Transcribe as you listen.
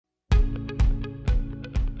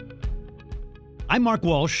I'm Mark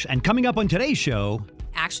Walsh, and coming up on today's show...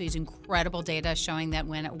 Actually, it's incredible data showing that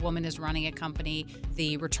when a woman is running a company,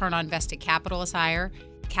 the return on invested capital is higher,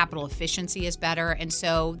 capital efficiency is better, and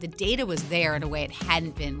so the data was there in a way it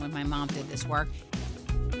hadn't been when my mom did this work.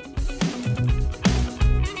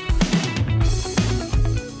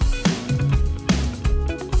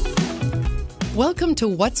 Welcome to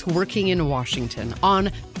What's Working in Washington on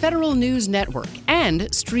Federal News Network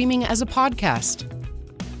and streaming as a podcast.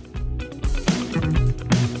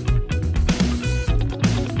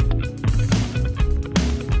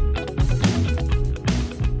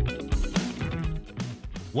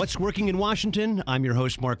 What's Working in Washington? I'm your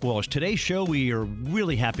host, Mark Walsh. Today's show, we are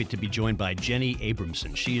really happy to be joined by Jenny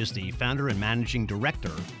Abramson. She is the founder and managing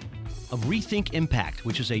director of Rethink Impact,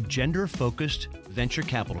 which is a gender-focused venture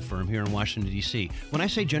capital firm here in Washington, D.C. When I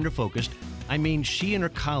say gender-focused, I mean she and her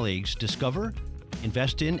colleagues discover,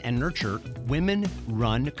 invest in, and nurture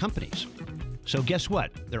women-run companies. So guess what?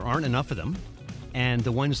 There aren't enough of them. And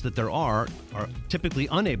the ones that there are typically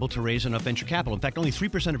unable to raise enough venture capital. In fact, only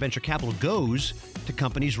 3% of venture capital goes to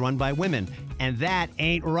companies run by women. And that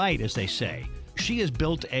ain't right, as they say. She has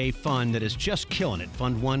built a fund that is just killing it.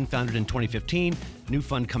 Fund 1, founded in 2015. New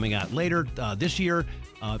fund coming out later this year,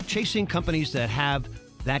 chasing companies that have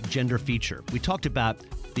that gender feature. We talked about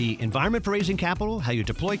the environment for raising capital, how you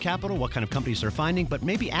deploy capital, what kind of companies they're finding. But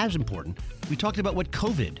maybe as important, we talked about what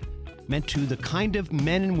COVID meant to the kind of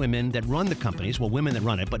men and women that run the companies, well, women that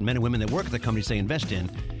run it, but men and women that work at the companies they invest in,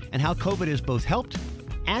 and how COVID has both helped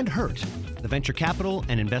and hurt the venture capital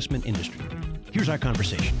and investment industry. Here's our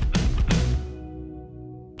conversation.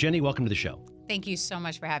 Jenny, welcome to the show. Thank you so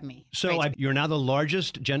much for having me. So you're now the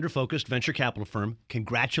largest gender-focused venture capital firm.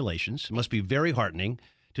 Congratulations. It must be very heartening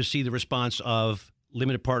to see the response of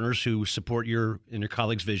limited partners who support your and your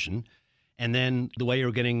colleagues' vision, and then the way you're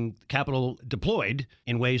getting capital deployed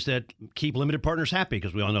in ways that keep limited partners happy,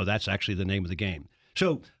 because we all know that's actually the name of the game.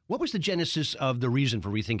 So what was the genesis of the reason for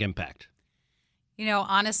Rethink Impact? You know,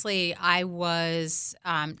 honestly, I was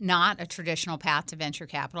not a traditional path to venture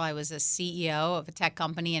capital. I was a CEO of a tech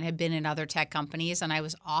company and had been in other tech companies, and I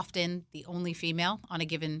was often the only female on a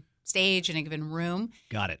given stage in a given room.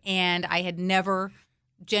 Got it. And I had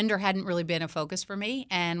gender hadn't really been a focus for me.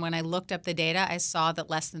 And when I looked up the data, I saw that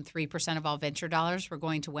less than 3% of all venture dollars were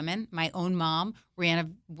going to women. My own mom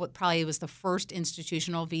ran what probably was the first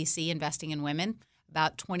institutional VC investing in women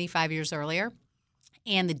about 25 years earlier.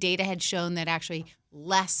 And the data had shown that actually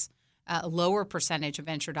a lower percentage of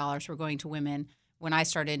venture dollars were going to women when I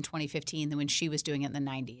started in 2015 than when she was doing it in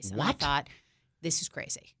the 90s. And what? I thought, this is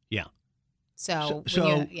crazy. Yeah. So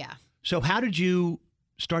how did you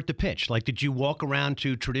start the pitch? Like, did you walk around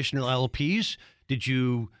to traditional LPs? Did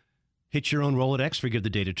you hit your own Rolodex, forgive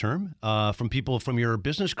the dated term, from people from your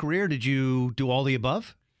business career? Did you do all the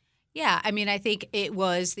above? Yeah. I mean, I think it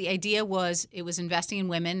was investing in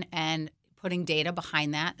women and putting data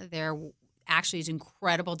behind that. There actually is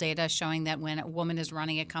incredible data showing that when a woman is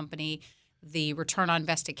running a company, the return on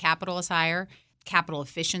invested capital is higher, capital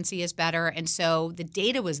efficiency is better. And so the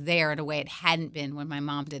data was there in a way it hadn't been when my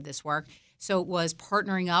mom did this work. So it was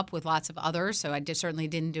partnering up with lots of others. So I certainly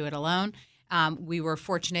didn't do it alone. We were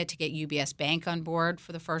fortunate to get UBS Bank on board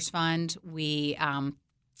for the first fund. We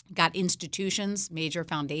got institutions, major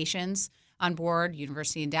foundations on board,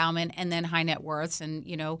 University Endowment, and then high net worths. And,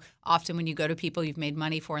 you know, often when you go to people you've made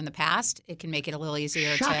money for in the past, it can make it a little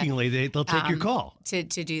easier. Shockingly, they'll take your call. To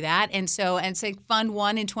do that. And so Fund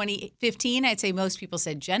 1 in 2015, I'd say most people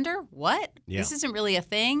said, gender? What? Yeah. This isn't really a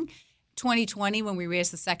thing. 2020, when we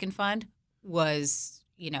raised the second fund, was,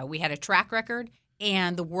 we had a track record,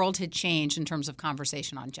 and the world had changed in terms of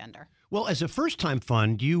conversation on gender. Well, as a first-time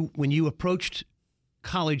fund, when you approached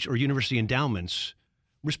college or university endowments,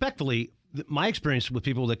 respectfully, my experience with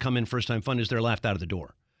people that come in first-time fund is they're laughed out of the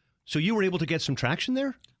door. So you were able to get some traction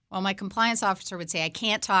there? Well, my compliance officer would say I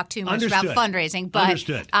can't talk too much Understood. about fundraising, but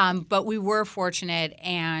Understood. But we were fortunate,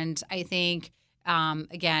 and I think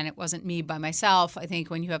again, it wasn't me by myself. I think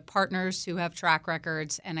when you have partners who have track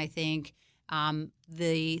records, and I think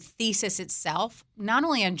the thesis itself, not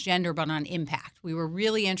only on gender but on impact, we were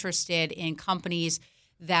really interested in companies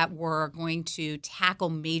that were going to tackle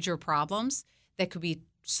major problems that could be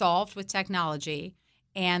solved with technology,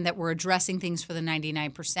 and that were addressing things for the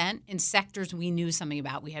 99% in sectors we knew something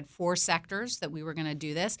about. We had 4 sectors that we were going to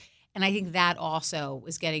do this. And I think that also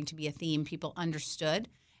was getting to be a theme people understood,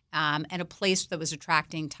 and a place that was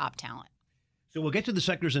attracting top talent. So we'll get to the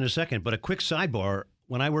sectors in a second, but a quick sidebar.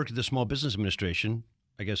 When I worked at the Small Business Administration,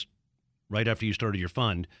 I guess right after you started your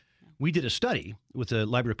fund, we did a study with the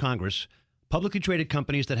Library of Congress, publicly traded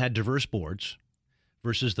companies that had diverse boards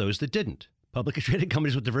versus those that didn't. publicly traded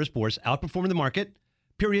companies with diverse boards outperformed the market,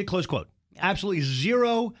 period, close quote. Absolutely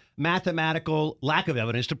zero mathematical lack of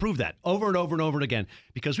evidence to prove that over and over and over again,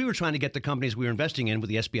 because we were trying to get the companies we were investing in with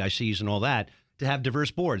the SBICs and all that to have diverse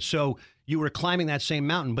boards. So you were climbing that same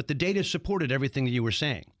mountain, but the data supported everything that you were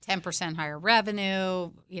saying. 10% higher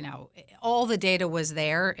revenue, all the data was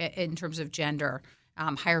there in terms of gender.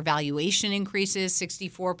 Higher valuation increases,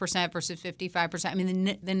 64% versus 55%. I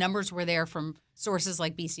mean, the numbers were there from sources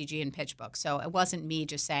like BCG and PitchBook. So it wasn't me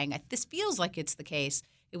just saying, this feels like it's the case.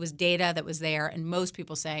 It was data that was there, and most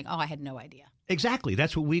people saying, I had no idea. Exactly.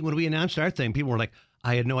 That's what when we announced our thing, people were like,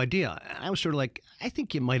 I had no idea. And I was sort of like, I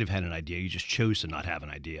think you might have had an idea. You just chose to not have an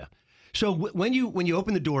idea. So when you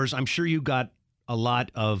open the doors, I'm sure you got a lot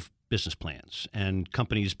of business plans and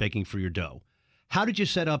companies begging for your dough. How did you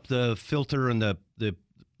set up the filter and the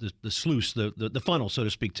sluice, the funnel, so to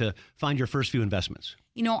speak, to find your first few investments?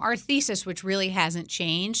 Our thesis, which really hasn't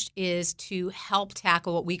changed, is to help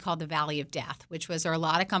tackle what we call the valley of death, which was there are a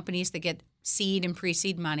lot of companies that get seed and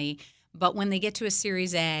pre-seed money, but when they get to a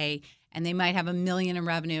Series A and they might have $1 million in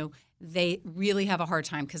revenue, they really have a hard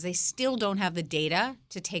time because they still don't have the data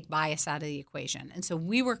to take bias out of the equation. And so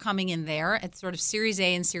we were coming in there at sort of Series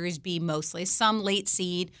A and Series B mostly, some late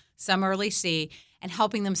seed, some early C, and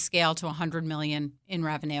helping them scale to $100 million in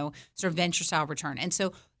revenue, sort of venture-style return. And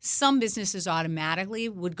so some businesses automatically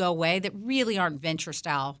would go away that really aren't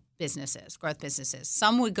venture-style businesses, growth businesses.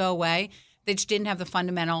 Some would go away that just didn't have the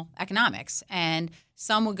fundamental economics. And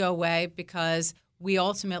some would go away because we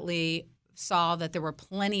ultimately saw that there were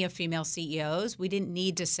plenty of female CEOs. We didn't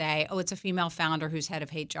need to say, it's a female founder who's head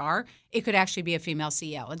of HR. It could actually be a female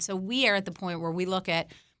CEO. And so we are at the point where we look at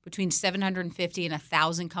between 750 and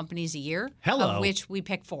 1,000 companies a year, of which we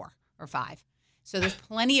pick 4 or 5. So there's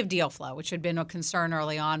plenty of deal flow, which had been a concern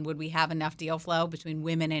early on. Would we have enough deal flow between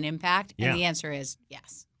women and impact? And the answer is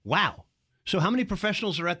yes. Wow. So how many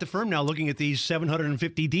professionals are at the firm now looking at these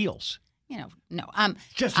 750 deals? No.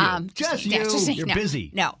 Just you. You're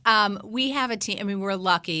busy. No. We have a team. I mean, we're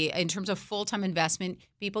lucky in terms of full-time investment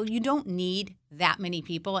people. You don't need that many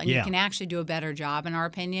people, and you can actually do a better job, in our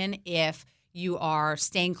opinion, if you are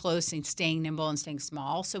staying close and staying nimble and staying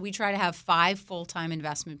small. So we try to have 5 full-time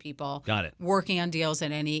investment people working on deals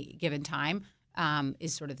at any given time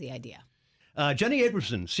is sort of the idea. Jenny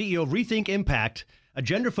Abramson, CEO of Rethink Impact, a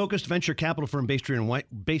gender-focused venture capital firm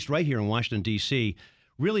based right here in Washington, D.C.,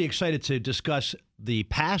 really excited to discuss the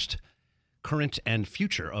past, current, and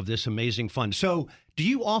future of this amazing fund. So do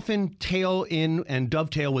you often tail in and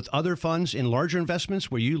dovetail with other funds in larger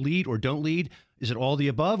investments where you lead or don't lead? Is it all the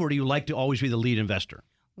above, or do you like to always be the lead investor?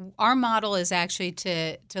 Our model is actually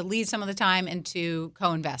to lead some of the time and to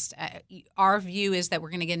co-invest. Our view is that we're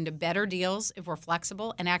going to get into better deals if we're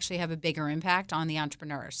flexible and actually have a bigger impact on the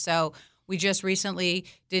entrepreneurs. So we just recently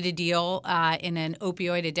did a deal in an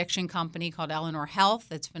opioid addiction company called Eleanor Health.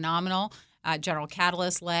 That's phenomenal. General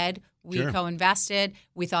Catalyst led. We co-invested.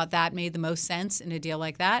 We thought that made the most sense in a deal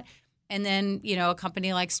like that. And then, a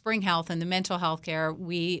company like Spring Health and the mental health care,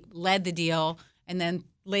 we led the deal. And then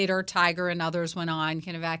later, Tiger and others went on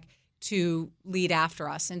Kinevec to lead after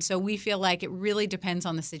us. And so we feel like it really depends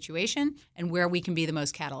on the situation and where we can be the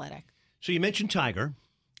most catalytic. So you mentioned Tiger,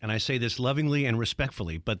 and I say this lovingly and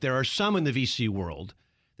respectfully, but there are some in the VC world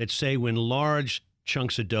that say when large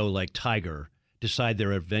chunks of dough like Tiger decide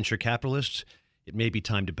they're venture capitalists, it may be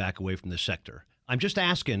time to back away from the sector. I'm just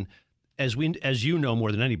asking, as you know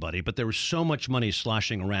more than anybody, but there was so much money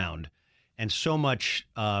sloshing around and so much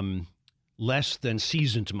less than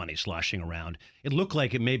seasoned money sloshing around. It looked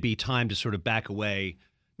like it may be time to sort of back away,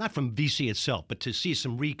 not from VC itself, but to see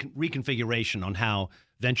some reconfiguration on how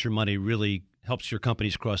venture money really helps your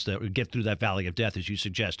companies get through that valley of death, as you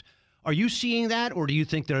suggest. Are you seeing that, or do you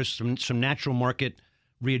think there's some natural market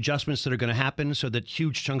readjustments that are going to happen so that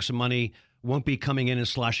huge chunks of money won't be coming in and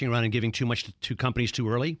sloshing around and giving too much to companies too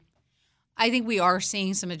early? I think we are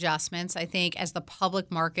seeing some adjustments. I think as the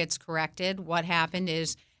public markets corrected, what happened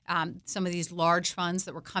is some of these large funds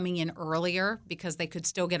that were coming in earlier because they could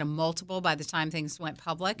still get a multiple by the time things went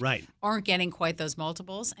public aren't getting quite those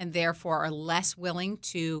multiples and therefore are less willing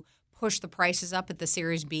to push the prices up at the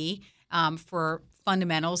Series B for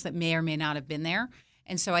fundamentals that may or may not have been there.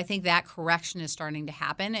 And so I think that correction is starting to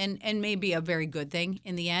happen and may be a very good thing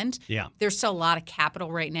in the end. Yeah. There's still a lot of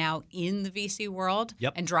capital right now in the VC world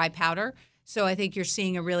and dry powder. So I think you're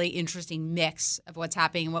seeing a really interesting mix of what's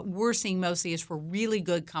happening. And what we're seeing mostly is for really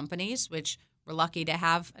good companies, which we're lucky to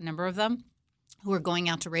have a number of them, who are going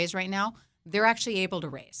out to raise right now. They're actually able to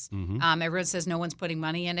raise. Mm-hmm. Everyone says no one's putting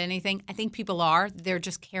money into anything. I think people are. They're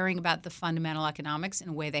just caring about the fundamental economics in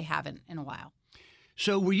a way they haven't in a while.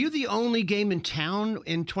 So were you the only game in town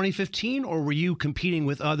in 2015, or were you competing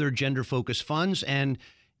with other gender-focused funds? And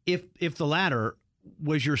if the latter,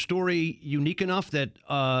 was your story unique enough that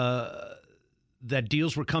that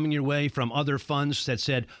deals were coming your way from other funds that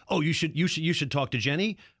said, "Oh, you should talk to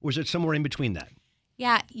Jenny"? Or was it somewhere in between that?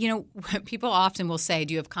 Yeah, people often will say,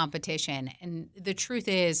 "Do you have competition?" And the truth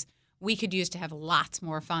is, we could use to have lots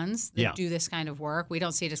more funds that do this kind of work. We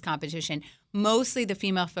don't see it as competition. Mostly the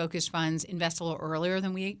female-focused funds invest a little earlier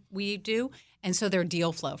than we do, and so they're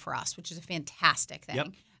deal flow for us, which is a fantastic thing. Yep.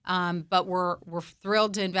 But we're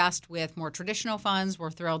thrilled to invest with more traditional funds. We're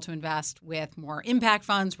thrilled to invest with more impact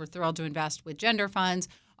funds. We're thrilled to invest with gender funds.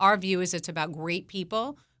 Our view is it's about great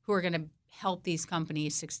people who are going to help these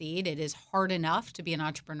companies succeed. It is hard enough to be an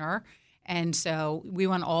entrepreneur, and so we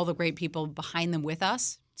want all the great people behind them with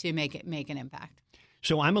us to make an impact.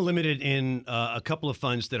 So I'm limited in a couple of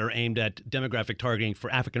funds that are aimed at demographic targeting for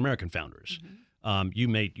African American founders. Mm-hmm. You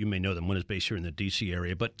may know them. One is based here in the D.C.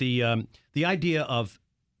 area, but the idea of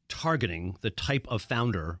targeting the type of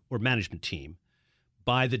founder or management team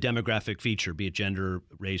by the demographic feature, be it gender,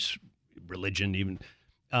 race, religion, even,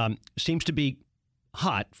 seems to be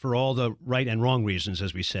hot for all the right and wrong reasons,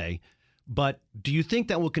 as we say. But do you think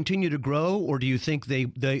that will continue to grow, or do you think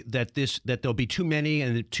that there'll be too many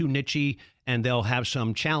and too niche-y, and they'll have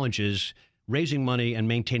some challenges raising money and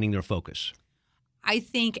maintaining their focus? I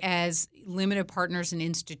think as limited partners and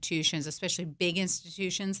institutions, especially big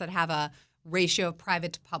institutions that have a ratio of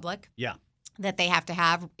private to public, that they have to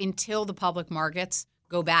have until the public markets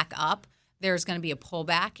go back up, there's going to be a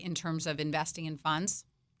pullback in terms of investing in funds,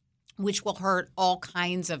 which will hurt all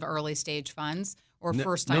kinds of early stage funds or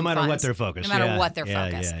first-time funds. No matter what their focus. No matter what their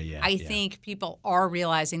focus. I think think people are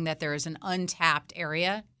realizing that there is an untapped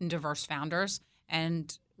area in diverse founders,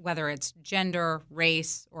 and whether it's gender,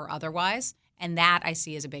 race, or otherwise, and that I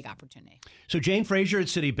see as a big opportunity. So Jane Fraser at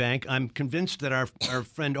Citibank, I'm convinced that our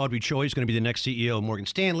friend Audrey Choi is going to be the next CEO of Morgan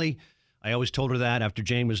Stanley. I always told her that after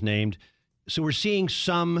Jane was named. So we're seeing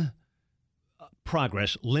some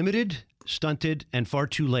progress, limited, stunted, and far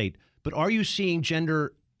too late. But are you seeing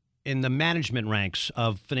gender in the management ranks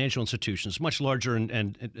of financial institutions, much larger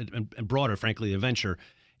and broader, frankly, than venture?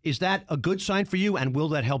 Is that a good sign for you, and will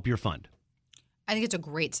that help your fund? I think it's a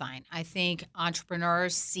great sign. I think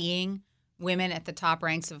entrepreneurs seeing women at the top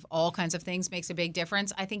ranks of all kinds of things makes a big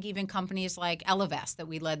difference. I think even companies like Ellevest that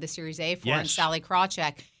we led the Series A for, and Sally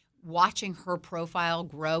Krawcheck, watching her profile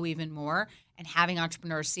grow even more and having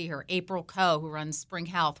entrepreneurs see her. April Koh, who runs Spring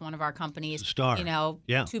Health, one of our companies, star.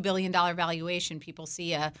 $2 billion valuation. People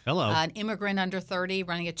see an immigrant under 30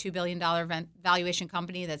 running a $2 billion valuation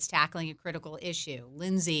company that's tackling a critical issue.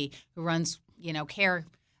 Lindsay, who runs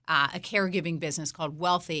a caregiving business called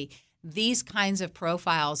Wealthy. These kinds of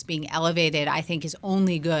profiles being elevated, I think, is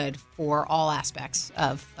only good for all aspects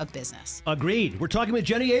of business. Agreed. We're talking with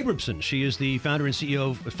Jenny Abramson. She is the founder and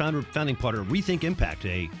CEO, founding partner of Rethink Impact,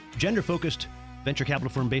 a gender-focused venture capital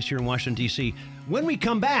firm based here in Washington, D.C. When we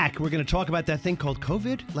come back, we're going to talk about that thing called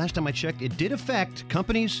COVID. Last time I checked, it did affect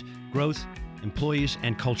companies, growth, employees,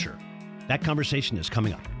 and culture. That conversation is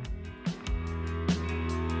coming up.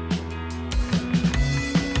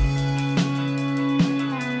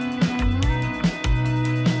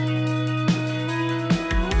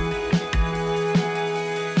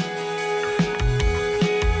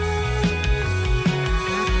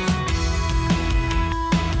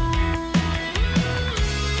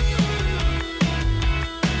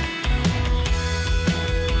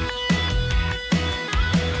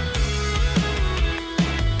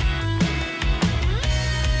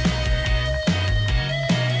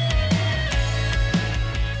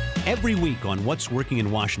 Every week on What's Working in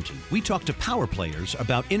Washington, we talk to power players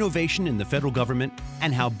about innovation in the federal government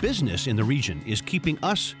and how business in the region is keeping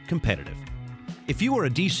us competitive. If you are a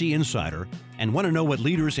DC insider and want to know what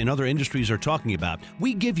leaders in other industries are talking about,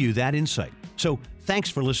 we give you that insight. So thanks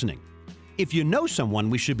for listening. If you know someone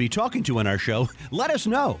we should be talking to on our show, let us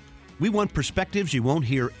know. We want perspectives you won't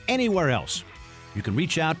hear anywhere else. You can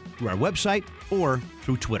reach out through our website or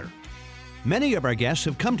through Twitter. Many of our guests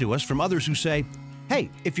have come to us from others who say, hey,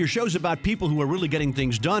 if your show's about people who are really getting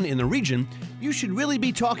things done in the region, you should really be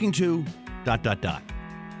talking to ...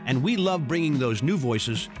 And we love bringing those new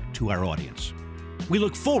voices to our audience. We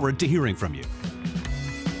look forward to hearing from you.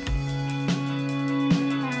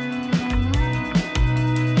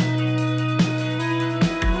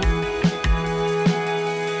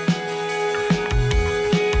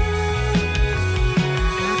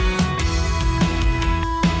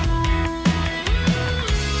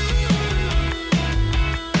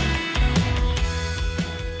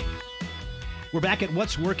 We're We're back at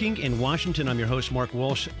What's Working in Washington. I'm your host, Mark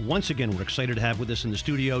Walsh. Once again, we're excited to have with us in the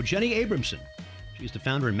studio Jenny Abramson. She's the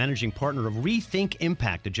founder and managing partner of Rethink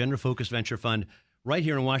Impact, a gender-focused venture fund right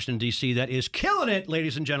here in Washington, D.C. that is killing it,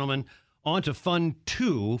 ladies and gentlemen. On to Fund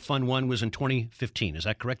 2. Fund 1 was in 2015. Is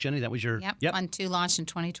that correct, Jenny? That was your... Yep. Fund 2 launched in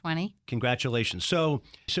 2020. Congratulations. So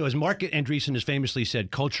as Mark Andreessen has famously said,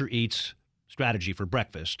 culture eats strategy for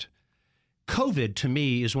breakfast. COVID, to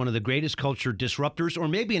me, is one of the greatest culture disruptors or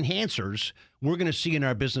maybe enhancers we're going to see in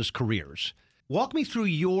our business careers. Walk me through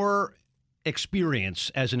your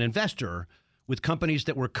experience as an investor with companies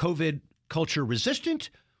that were COVID culture resistant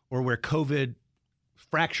or where COVID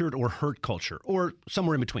fractured or hurt culture or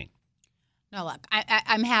somewhere in between. No, look,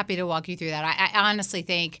 I'm happy to walk you through that. I honestly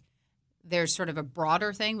think there's sort of a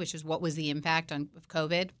broader thing, which is what was the impact of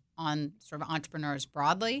COVID on sort of entrepreneurs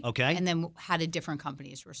broadly. Okay. And then how did different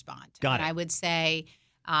companies respond? Got and it. I would say,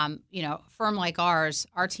 a firm like ours,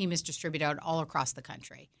 our team is distributed all across the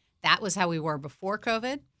country. That was how we were before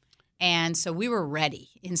COVID. And so we were ready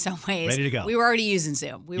in some ways. Ready to go. We were already using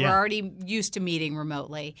Zoom. We Yeah. were already used to meeting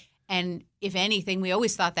remotely. And if anything, we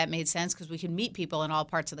always thought that made sense because we could meet people in all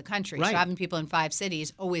parts of the country. Right. So having people in 5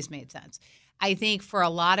 cities always made sense. I think for a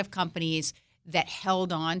lot of companies that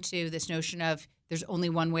held on to this notion of there's only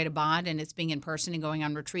one way to bond, and it's being in person and going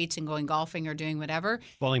on retreats and going golfing or doing whatever.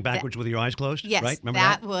 Falling backwards with your eyes closed? Yes, Right? Remember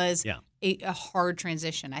that was Yeah. a hard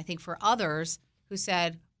transition. I think for others who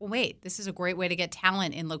said, well, wait, this is a great way to get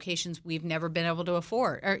talent in locations we've never been able to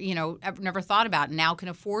afford or, never thought about, and now can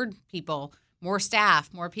afford people, more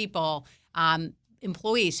staff, more people,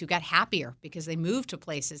 employees who got happier because they moved to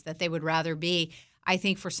places that they would rather be. I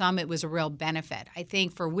think for some it was a real benefit. I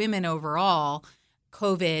think for women overall,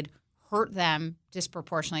 COVID hurt them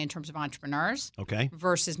disproportionately in terms of entrepreneurs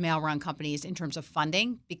versus male-run companies in terms of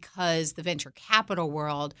funding because the venture capital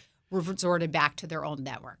world resorted back to their own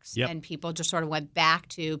networks. Yep. And people just sort of went back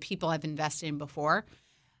to people I've invested in before.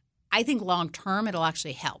 I think long-term it'll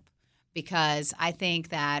actually help because I think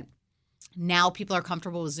that now people are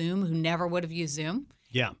comfortable with Zoom who never would have used Zoom.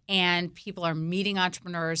 Yeah. And people are meeting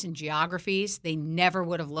entrepreneurs in geographies they never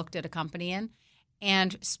would have looked at a company in.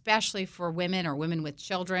 And especially for women or women with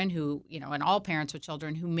children who, and all parents with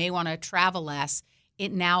children who may want to travel less,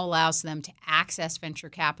 it now allows them to access venture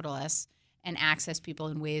capitalists and access people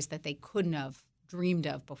in ways that they couldn't have dreamed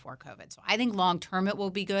of before COVID. So I think long-term it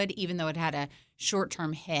will be good, even though it had a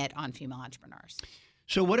short-term hit on female entrepreneurs.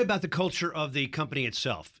 So what about the culture of the company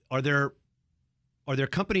itself? Are there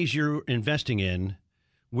companies you're investing in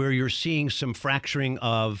where you're seeing some fracturing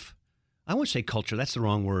of, I won't say culture, that's the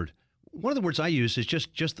wrong word. One of the words I use is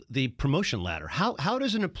just the promotion ladder. How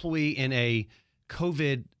does an employee in a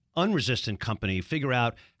COVID unresistant company figure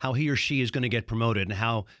out how he or she is going to get promoted and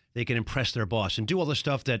how they can impress their boss and do all the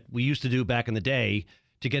stuff that we used to do back in the day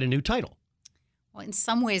to get a new title? Well, in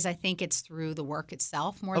some ways, I think it's through the work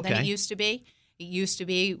itself more than it used to be. It used to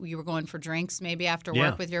be you were going for drinks maybe after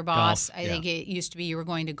work with your boss. Golf, I think it used to be you were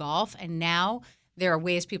going to golf. And now there are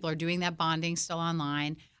ways people are doing that bonding still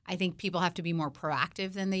online. I think people have to be more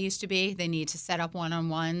proactive than they used to be. They need to set up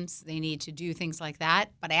one-on-ones. They need to do things like that.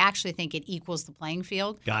 But I actually think it equals the playing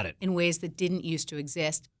field. Got it. In ways that didn't used to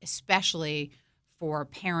exist, especially for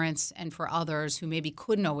parents and for others who maybe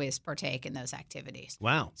couldn't always partake in those activities.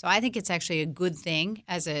 Wow. So I think it's actually a good thing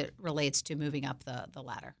as it relates to moving up the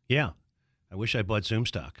ladder. Yeah. I wish I bought Zoom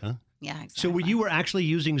stock, huh? Yeah, exactly. So you were actually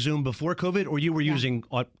using Zoom before COVID or you were using,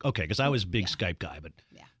 okay, because I was a big Skype guy, but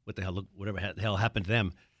what the hell, whatever the hell happened to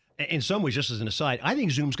them? In some ways, just as an aside, I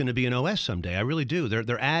think Zoom's going to be an OS someday. I really do.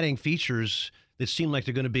 They're adding features that seem like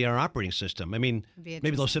they're going to be our operating system. I mean,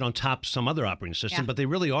 maybe they'll sit on top of some other operating system, but they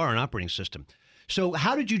really are an operating system. So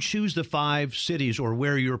how did you choose the 5 cities or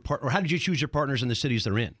or how did you choose your partners in the cities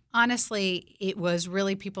they're in? Honestly, it was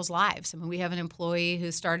really people's lives. I mean, we have an employee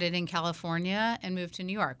who started in California and moved to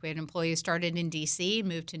New York. We had an employee who started in D.C.,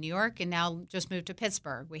 moved to New York, and now just moved to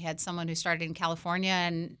Pittsburgh. We had someone who started in California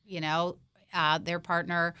and, their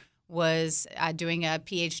partner was doing a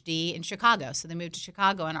PhD in Chicago. So they moved to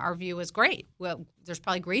Chicago, and our view was great. Well, there's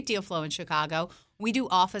probably great deal flow in Chicago. We do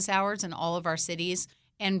office hours in all of our cities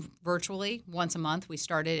and virtually once a month. We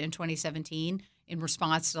started in 2017 in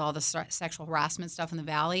response to all the sexual harassment stuff in the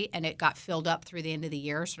Valley, and it got filled up through the end of the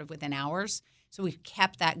year, sort of within hours. So we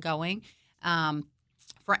kept that going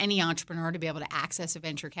for any entrepreneur to be able to access a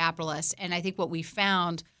venture capitalist. And I think what we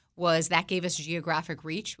found was that gave us geographic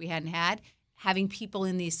reach we hadn't had. Having people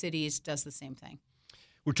in these cities does the same thing.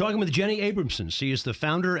 We're talking with Jenny Abramson. She is the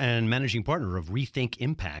founder and managing partner of Rethink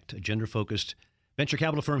Impact, a gender-focused venture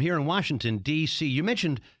capital firm here in Washington, D.C. You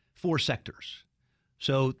mentioned 4 sectors.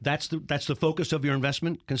 So that's the focus of your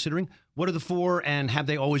investment, considering. What are the 4, and have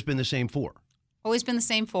they always been the same 4? Always been the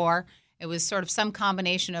same four. It was sort of some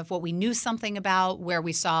combination of what we knew something about, where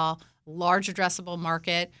we saw large addressable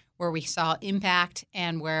market, where we saw impact,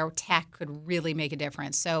 and where tech could really make a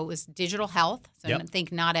difference. So it was digital health. So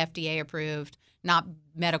think not FDA approved, not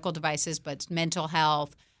medical devices, but mental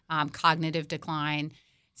health, cognitive decline.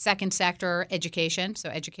 Second sector, education, so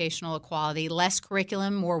educational equality, less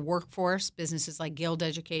curriculum, more workforce, businesses like Guild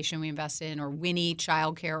Education we invest in, or Winnie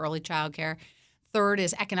childcare, early childcare. Third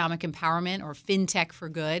is economic empowerment, or fintech for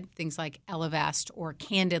good, things like Ellevest or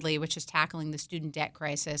Candidly, which is tackling the student debt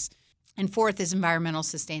crisis. And fourth is environmental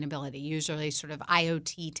sustainability, usually sort of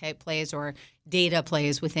IoT type plays or data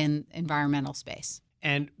plays within environmental space.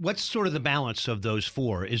 And what's sort of the balance of those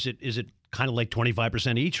four? Is it kind of like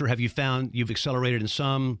 25% each, or have you found you've accelerated in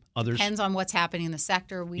some, others? Depends on what's happening in the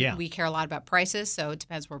sector. We care a lot about prices, so it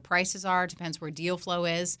depends where prices are, depends where deal flow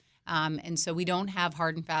is. And so we don't have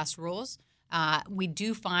hard and fast rules. We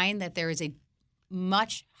do find that there is a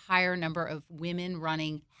much higher number of women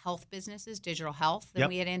running health businesses, digital health, than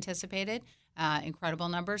we had anticipated, incredible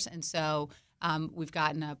numbers. And so we've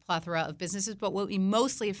gotten a plethora of businesses. But what we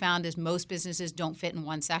mostly have found is most businesses don't fit in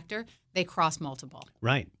one sector. They cross multiple.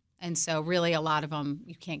 Right. And so really a lot of them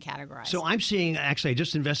you can't categorize. So I'm seeing, actually, I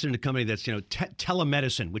just invested in a company that's,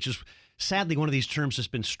 telemedicine, which is sadly one of these terms that's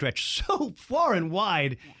been stretched so far and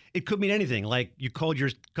wide. Yeah. It could mean anything. Like you called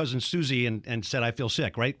your cousin Susie and said, I feel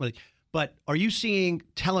sick, right? But are you seeing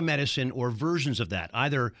telemedicine or versions of that,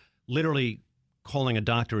 either literally calling a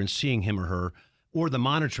doctor and seeing him or her, or the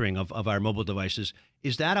monitoring of our mobile devices?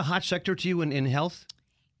 Is that a hot sector to you in health?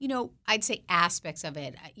 I'd say aspects of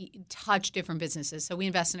it touch different businesses. So we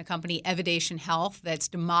invest in a company, Evidation Health, that's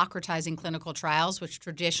democratizing clinical trials, which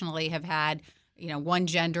traditionally have had, one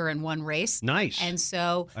gender and one race. Nice. And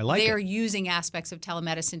so they're using aspects of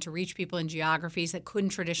telemedicine to reach people in geographies that couldn't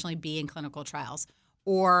traditionally be in clinical trials.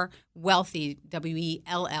 Or Wellthy,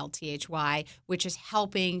 WELLTHY, which is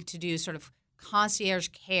helping to do sort of concierge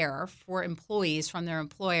care for employees from their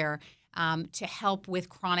employer to help with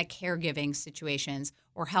chronic caregiving situations,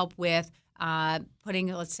 or help with putting,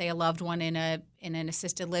 let's say, a loved one in an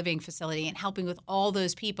assisted living facility, and helping with all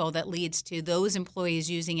those people that leads to those employees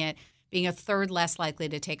using it being a third less likely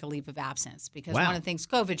to take a leave of absence. Because one of the things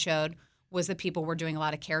COVID showed was that people were doing a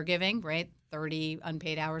lot of caregiving, right? 30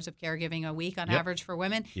 unpaid hours of caregiving a week on average for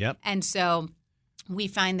women. Yep. And so we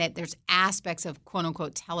find that there's aspects of quote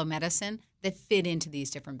unquote telemedicine that fit into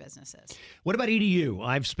these different businesses. What about EDU?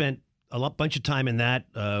 I've spent a bunch of time in that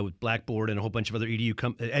with Blackboard and a whole bunch of other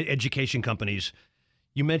EDU education companies.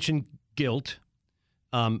 You mentioned Guild,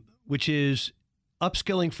 which is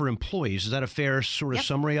upskilling for employees. Is that a fair sort of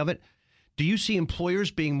summary of it? Do you see employers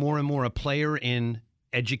being more and more a player in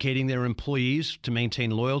educating their employees to maintain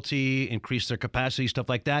loyalty, increase their capacity, stuff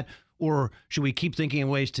like that? Or should we keep thinking of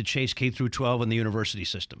ways to chase K through 12 in the university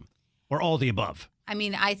system? Or all the above? I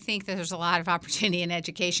mean, I think that there's a lot of opportunity in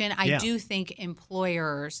education. I do think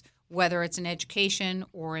employers, whether it's in education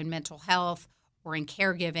or in mental health or in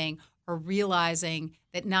caregiving, are realizing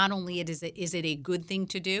that not only is it a good thing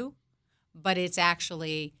to do, but it's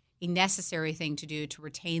actually a necessary thing to do to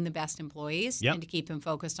retain the best employees and to keep them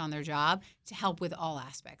focused on their job, to help with all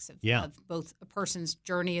aspects of both a person's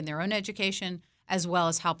journey in their own education as well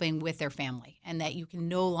as helping with their family, and that you can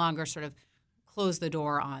no longer sort of close the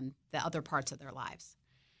door on the other parts of their lives.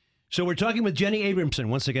 So we're talking with Jenny Abramson.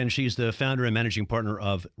 Once again, she's the founder and managing partner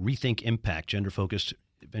of Rethink Impact, gender-focused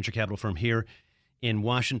venture capital firm here in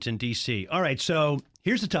Washington, D.C. All right, so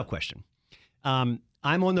here's the tough question.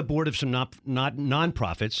 I'm on the board of some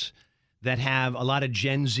nonprofits that have a lot of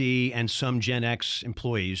Gen Z and some Gen X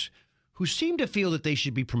employees who seem to feel that they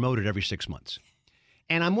should be promoted every 6 months.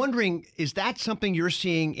 And I'm wondering, is that something you're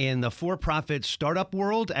seeing in the for-profit startup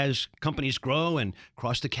world as companies grow and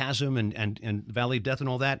cross the chasm and Valley of Death and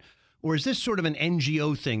all that? Or is this sort of an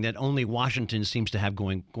NGO thing that only Washington seems to have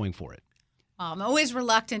going for it? I'm always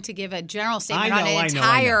reluctant to give a general statement on an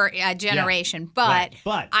entire generation, but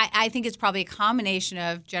I think it's probably a combination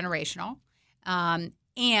of generational.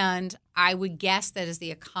 And I would guess that as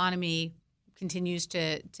the economy continues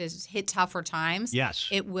to hit tougher times,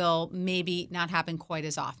 it will maybe not happen quite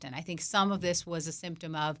as often. I think some of this was a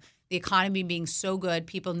symptom of the economy being so good,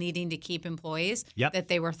 people needing to keep employees, that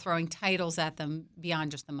they were throwing titles at them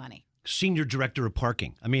beyond just the money. Senior director of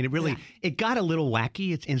parking. I mean, it got a little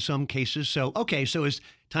wacky in some cases. So as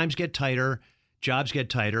times get tighter, jobs get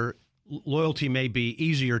tighter, loyalty may be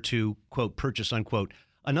easier to, quote, purchase, unquote.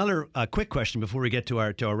 Another quick question before we get to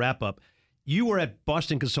our wrap up. You were at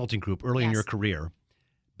Boston Consulting Group early in your career.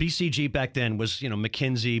 BCG back then was,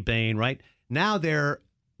 McKinsey, Bain, right? Now they're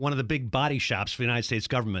one of the big body shops for the United States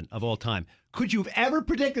government of all time. Could you have ever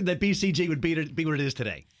predicted that BCG would be what it is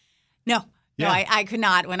today? No. Yeah. No, I could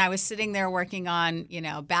not. When I was sitting there working on,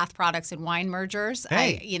 bath products and wine mergers,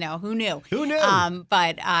 Hey. who knew? Who knew?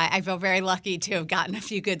 But I feel very lucky to have gotten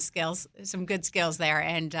some good skills there,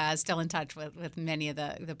 and still in touch with many of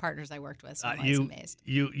the partners I worked with. So I'm always amazed.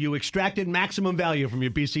 You extracted maximum value from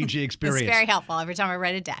your BCG experience. It's very helpful every time I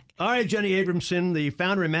read a deck. All right, Jenny Abramson, the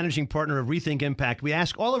founder and managing partner of Rethink Impact. We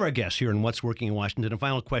ask all of our guests here in What's Working in Washington a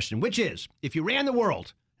final question, which is, if you ran the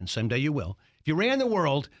world, and someday you will, if you ran the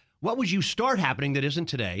world, what would you start happening that isn't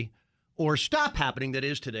today, or stop happening that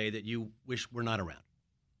is today that you wish were not around?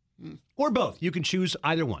 Or both. You can choose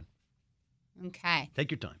either one. Okay.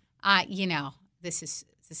 Take your time. This is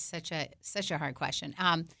such a hard question.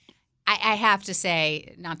 I have to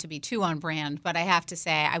say, not to be too on brand, but I have to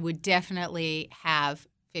say I would definitely have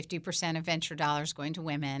 50% of venture dollars going to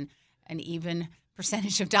women, and even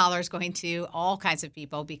percentage of dollars going to all kinds of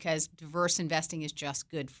people, because diverse investing is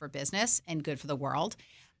just good for business and good for the world.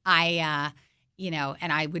 And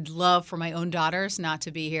I would love for my own daughters not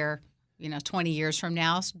to be here, 20 years from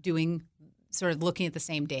now looking at the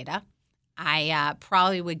same data. I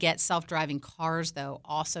probably would get self-driving cars, though,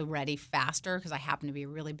 also ready faster, because I happen to be a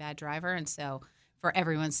really bad driver. And so for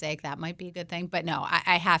everyone's sake, that might be a good thing. But no,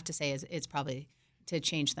 I have to say it's probably to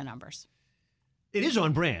change the numbers. It is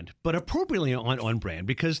on brand, but appropriately on brand,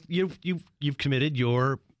 because you've committed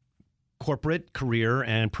your corporate career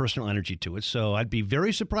and personal energy to it. So I'd be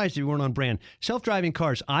very surprised if you weren't on brand. Self-driving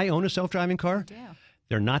cars. I own a self-driving car. Yeah.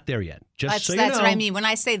 They're not there yet. That's what I mean. When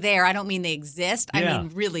I say there, I don't mean they exist. Yeah. I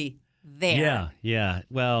mean really there. Yeah.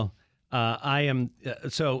 Well, I am.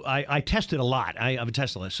 So I tested a lot. I'm a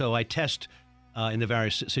Tesla. So I test in the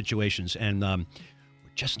various situations, and we're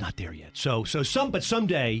just not there yet. But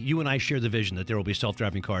someday you and I share the vision that there will be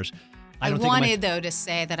self-driving cars. I wanted, though, to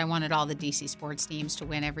say that I wanted all the DC sports teams to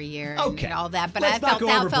win every year and all that, but Let's that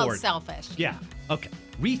felt selfish. Yeah. Okay.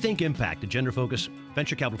 Rethink Impact, a gender-focused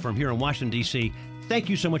venture capital firm here in Washington, D.C. Thank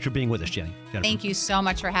you so much for being with us, Jenny. Jennifer. Thank you so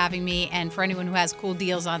much for having me. And for anyone who has cool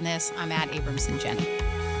deals on this, I'm at Abramson Jenny.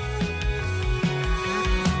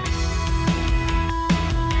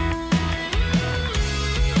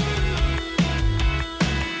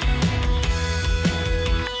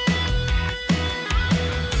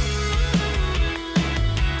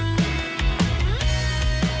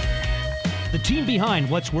 The team behind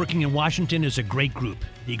What's Working in Washington is a great group.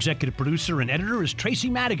 The executive producer and editor is Tracy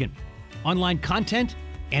Madigan. Online content,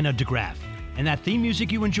 Anna DeGraff. And that theme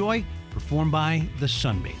music you enjoy, performed by the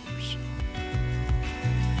Sunbathers.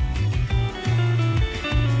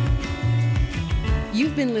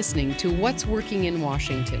 You've been listening to What's Working in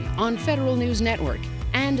Washington on Federal News Network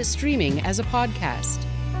and streaming as a podcast.